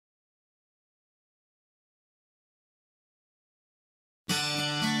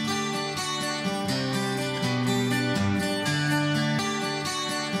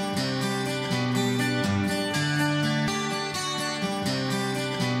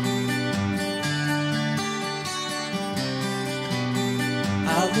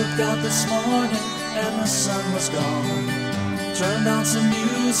woke up this morning and the sun was gone. Turned on some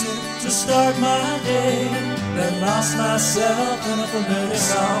music to start my day, then lost myself in a familiar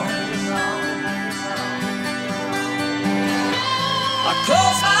song. I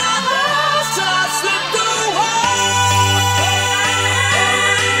close my eyes till I slipped away.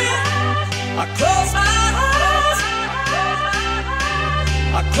 I close my eyes.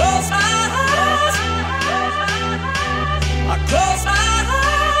 I close my eyes. I close my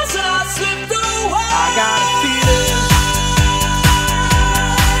eyes and I slipped away. I got a feeling.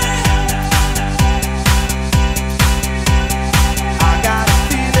 I got a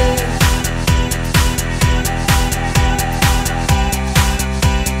feeling.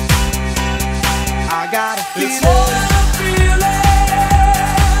 I got a feeling. It's more than a feeling.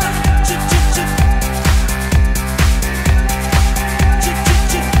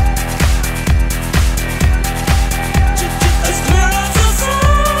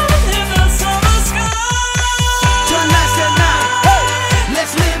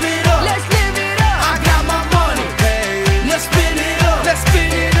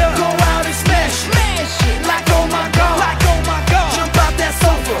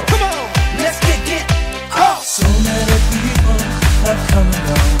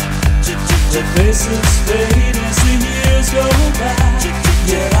 The faces fade as the years go by,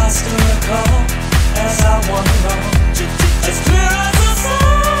 yet I still recall as I wander on, as clear as the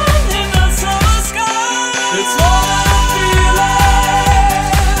sun in the summer sky. It's all I'm feeling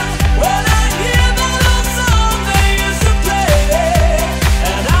when I hear that old song they used to play,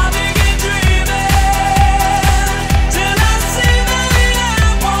 and I begin dreaming till I see the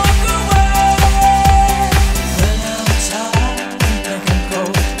air walk away. When I'm tired and thinking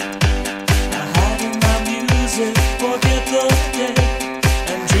cold, forget the day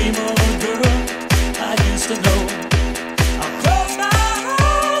and dream of a girl I used to know. I closed my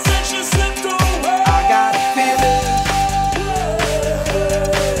eyes and she slipped away. I got a feeling.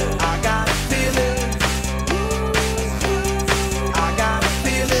 I got a feeling. I got a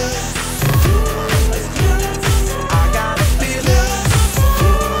feeling. I got a feeling.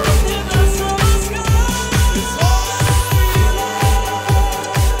 In the summer sky, it's all I'm feeling. It's all.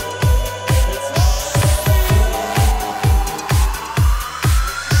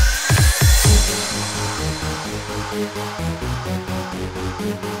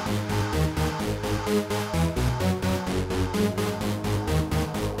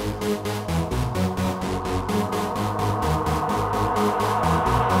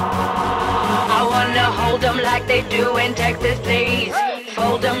 I wanna hold them like they do in Texas, please.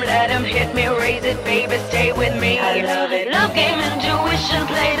 Fold them, let them hit me, raise it, baby, stay with me. I love it. Love game, intuition,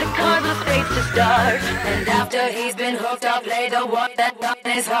 play the cards with spades to start. And after he's been hooked, I'll play the one that on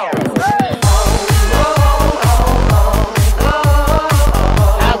his heart.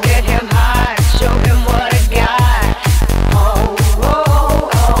 I'll get him high, show him what I got.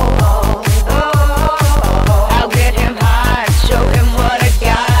 I'll get him high, show him what I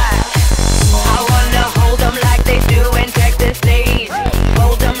got. I wanna hold them like they do in Texas, please.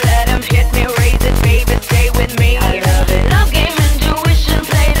 Fold them, let them hit me, raise it, baby, stay with me. I love it. Love game, intuition,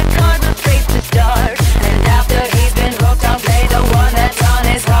 play the cards with spades to start. And after he's been hooked, I'll play the one that's on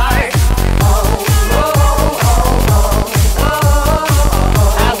his heart.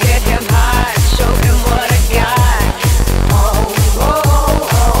 I'll get him high, show him what I got.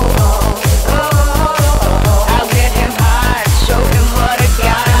 I'll get him high, show him what I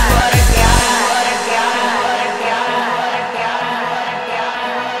got. What I got, what I got, what I got, what I got,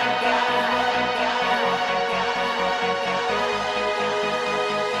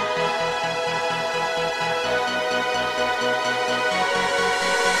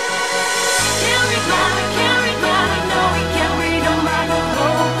 Can't read mine, no, he can't read on my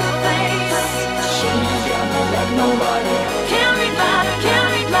poker face. She ain't got me like nobody. Can't read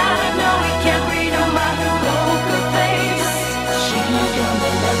mine, no, he can't read on my poker face. She ain't got me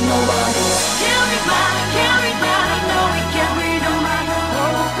like nobody. Can't read mine, no, he can't read on my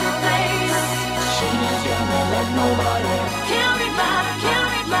poker face. She ain't got me like nobody. Can't read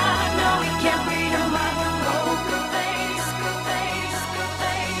mine, no, he can't read on my poker face.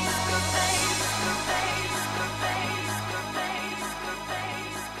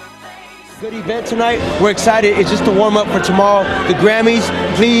 Good event tonight. We're excited. It's just a warm up for tomorrow. The Grammys,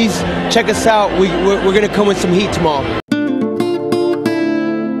 please check us out. We're going to come with some heat tomorrow.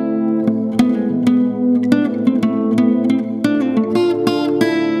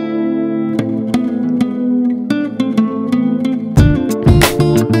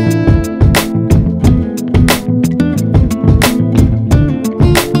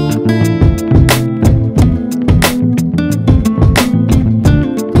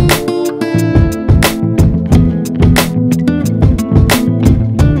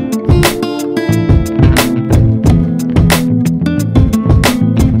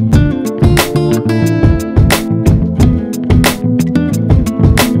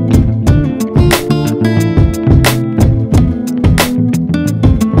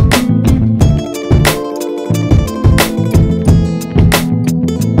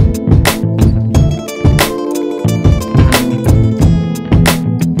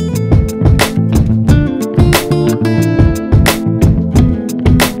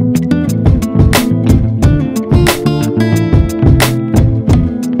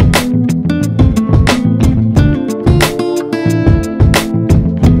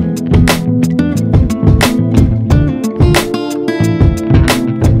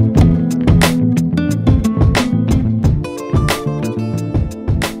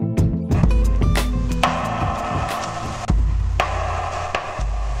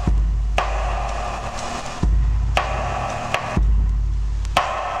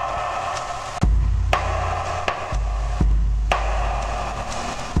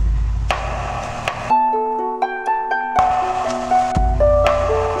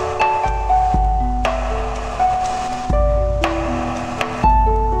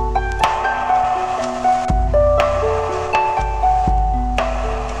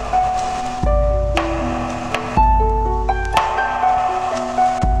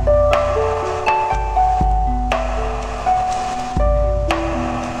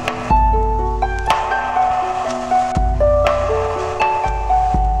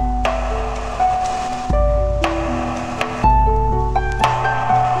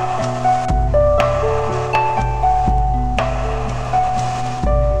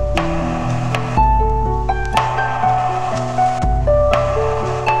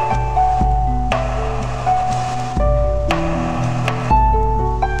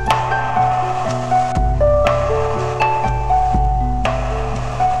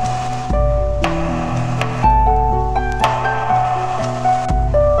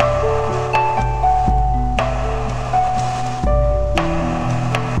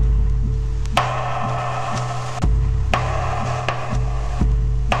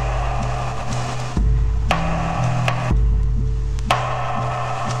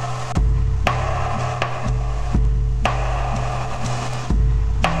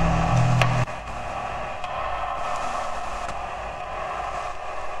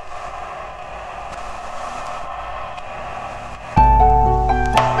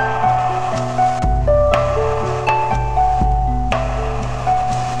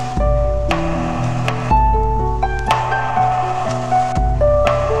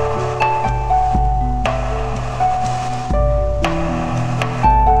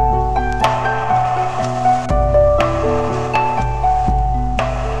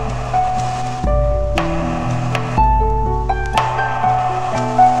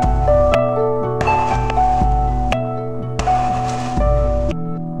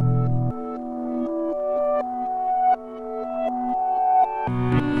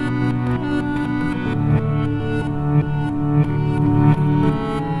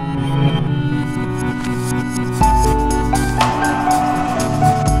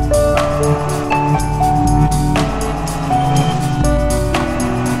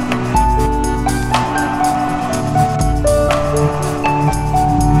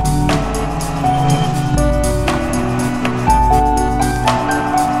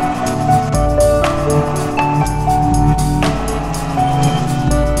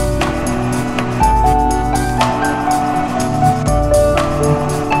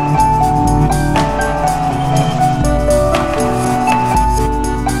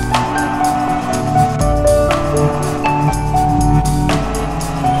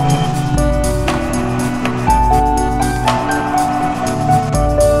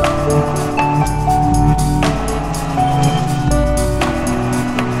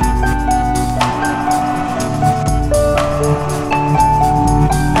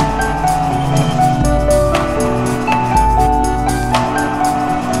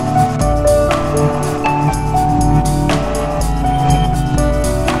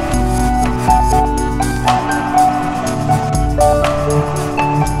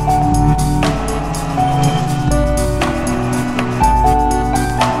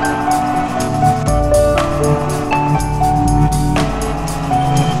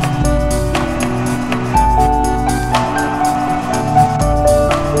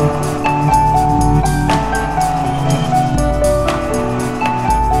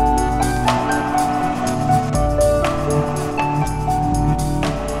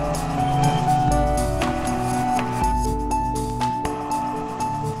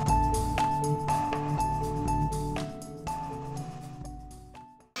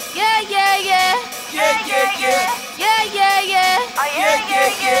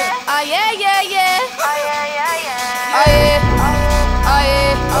 Oh yeah, yeah, yeah. Oh yeah. Oh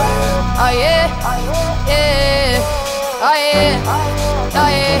yeah. Oh yeah. Yeah. Oh yeah. Oh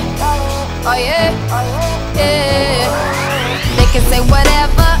yeah. Oh yeah. Yeah. They can say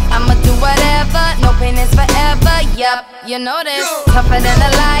whatever, I'ma do whatever. No pain is forever. Yup, you know this. Tougher than a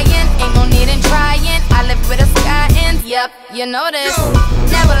lion, ain't no need in trying. I live with a sky and yup, you know this.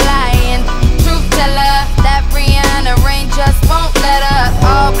 Never lying, truth teller. That Rihanna rain just won't let up.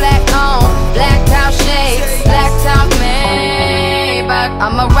 All black on, black out shades, black top Maybach.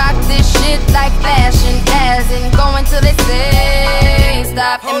 I'ma rock this shit like fashion, as in going till they say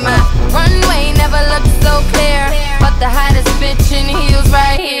stop. And my runway never looked so clear, but the hottest bitch in heels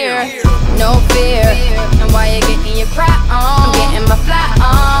right here. No fear, and while you're getting your cry on, I'm getting my fly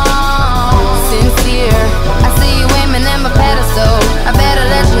on. Sincere, I see you aiming at my pedestal, I better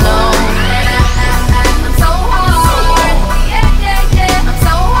let you know. I'm so hard, yeah, yeah, yeah. I'm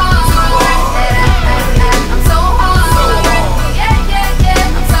so hard, I'm so hard, yeah, yeah, yeah.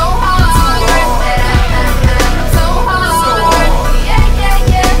 I'm so hard, I'm so hard, yeah, yeah,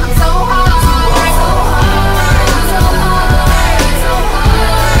 yeah. I'm so hard, so hard, so hard, so hard,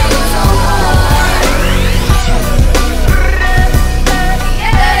 so hard.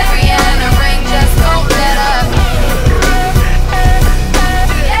 That Rihanna rain just won't let up.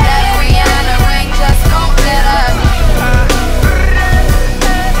 That Rihanna rain just won't let up.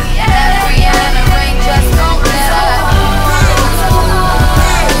 That Rihanna rain just won't let up. So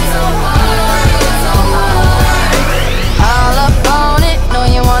hard, so hard, so hard. All up on it, know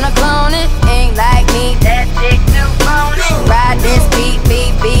you wanna clone it. Ain't like me, that chick too phony. Ride this beat,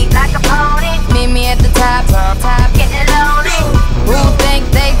 beat, beat like a pony. Meet me at the top, getting lonely. Who think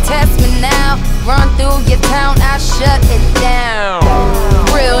they test me now? Run through your town, I shut it down.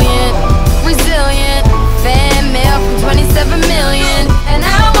 Brilliant, resilient, fan mail from 27 million, and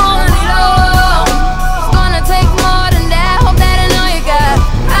I want it all. It's gonna take more than that. Hope that I know you got.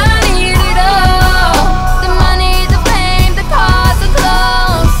 I need it all. The money, the fame, the cars, the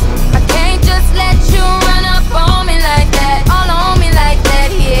clothes. I can't just let you run up on me like that, all on me like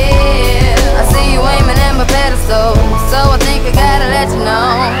that. Yeah, I see you aiming at my pedestal, so I think I gotta let you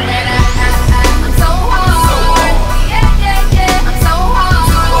know. I'm so hard, yeah, yeah, yeah. I'm so hard,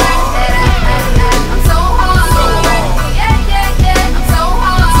 I'm so hard, yeah, yeah, yeah. I'm so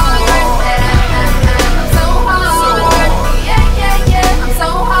hard, I'm so hard, yeah, yeah, yeah. I'm so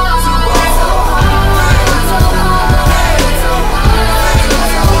hard, so hard, so hard, so hard,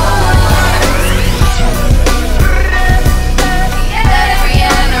 so hard. That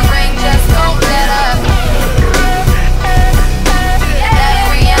Rihanna rain just won't let up. That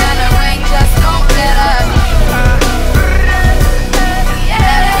Rihanna rain just won't let up.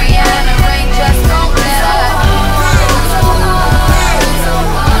 That Rihanna rain just won't let up. So hard, so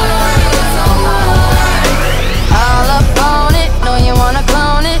hard, so hard. All up on it, know you wanna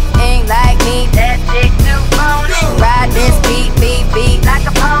clone it. Ain't like me, that chick too phony. Ride this beat, beat, beat like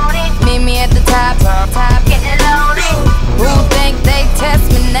a pony. Meet me at the top, getting lonely. Who think they test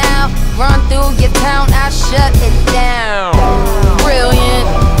me now? Run through your town, I shut it down.